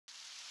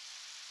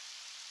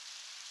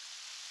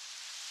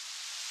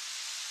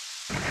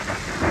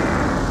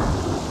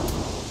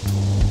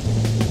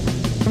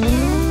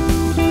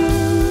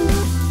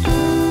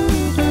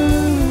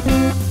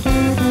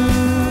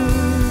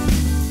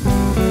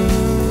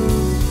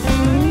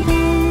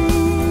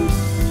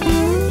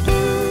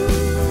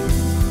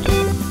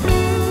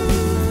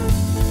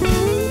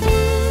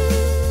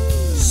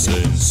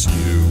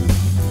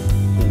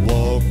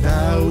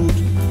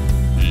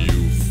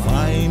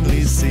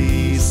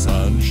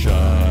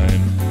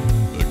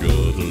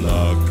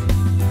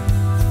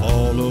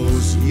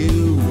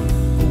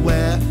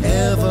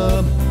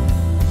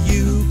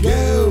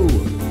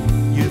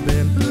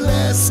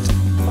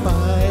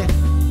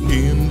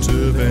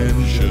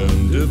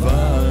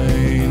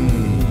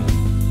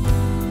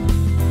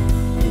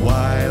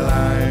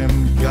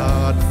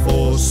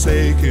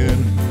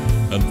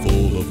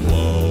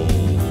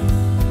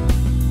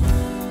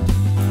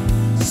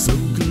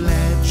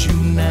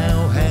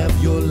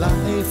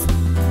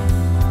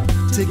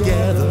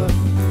together.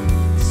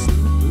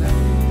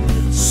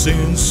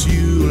 Since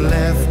you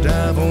left,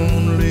 I've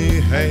only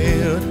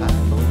had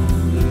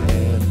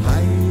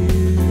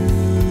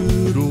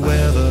bad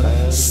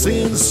weather.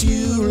 Since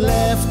you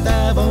left,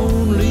 I've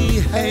only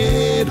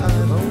had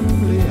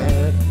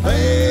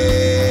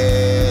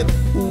bad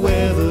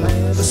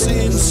weather.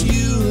 Since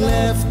you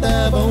left,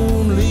 I've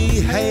only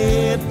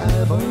had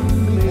bad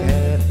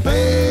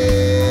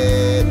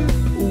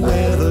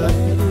weather.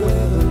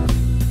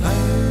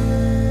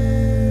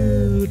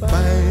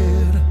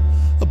 Bad,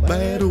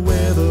 bad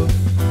weather.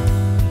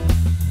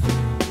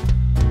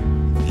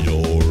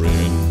 You're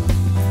in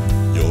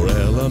your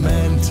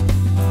element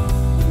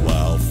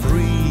while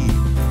free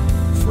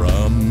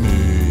from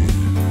me.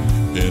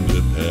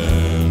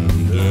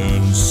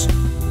 Independence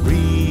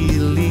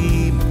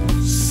really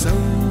so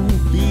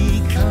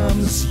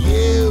becomes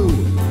you.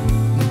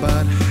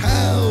 But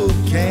how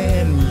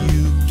can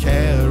you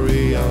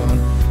carry on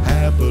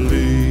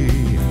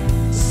happily,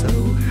 so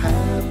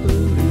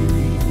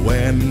happily,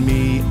 when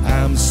me,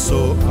 I'm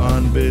so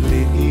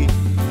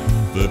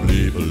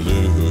unbelievably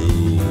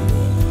blue?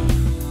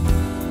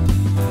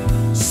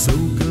 So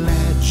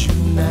glad you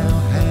now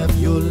have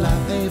your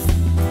life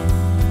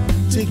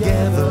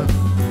together.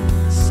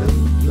 So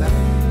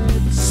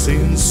glad.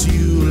 Since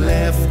you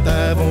left,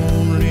 I've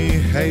only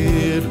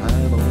had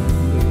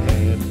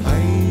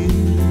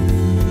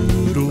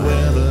bad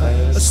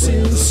weather.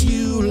 Since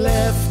you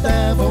left,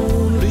 I've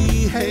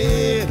only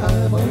had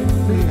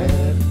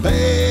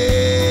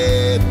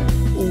bad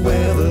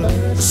weather.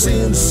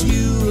 Since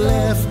you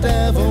left,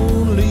 I've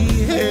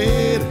only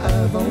had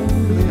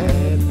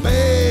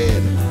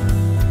bad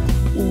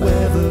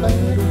weather.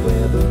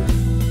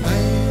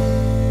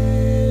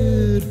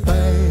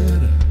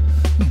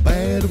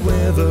 Bad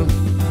weather.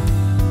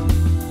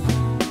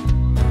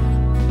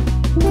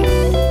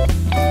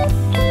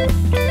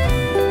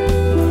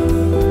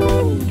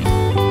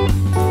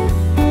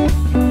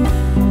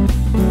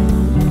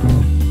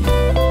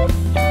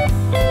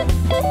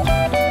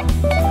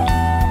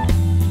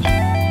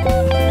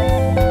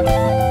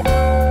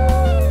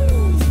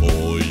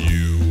 For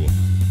you,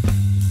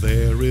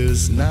 there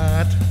is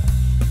not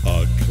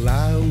a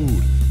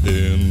cloud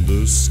in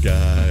the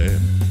sky.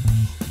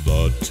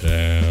 The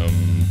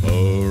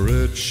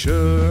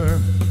temperature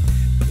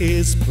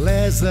is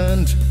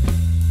pleasant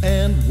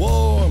and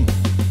warm.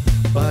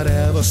 But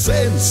ever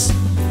since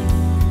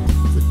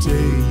the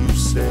day you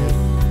said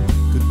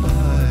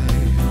goodbye,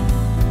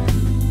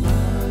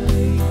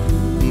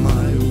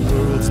 my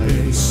world's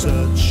been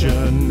such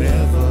a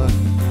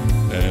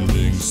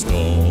never-ending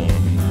storm.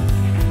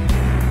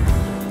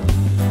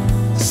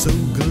 So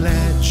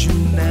glad you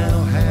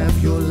now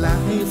have your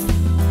life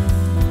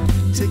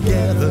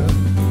together.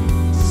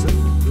 So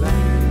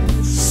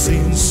glad.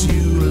 Since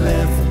you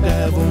left,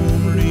 I've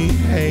only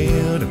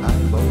had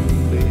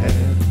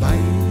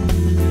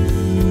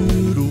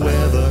bad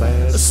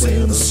weather.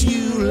 Since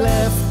you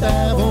left,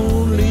 I've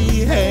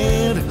only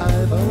had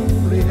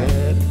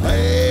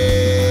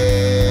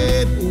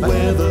bad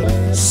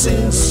weather.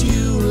 Since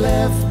you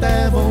left,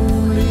 I've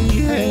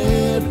only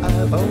had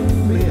bad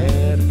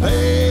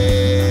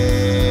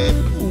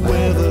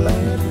weather.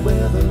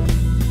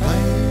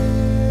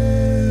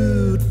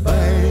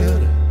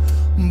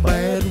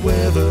 Bad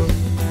weather.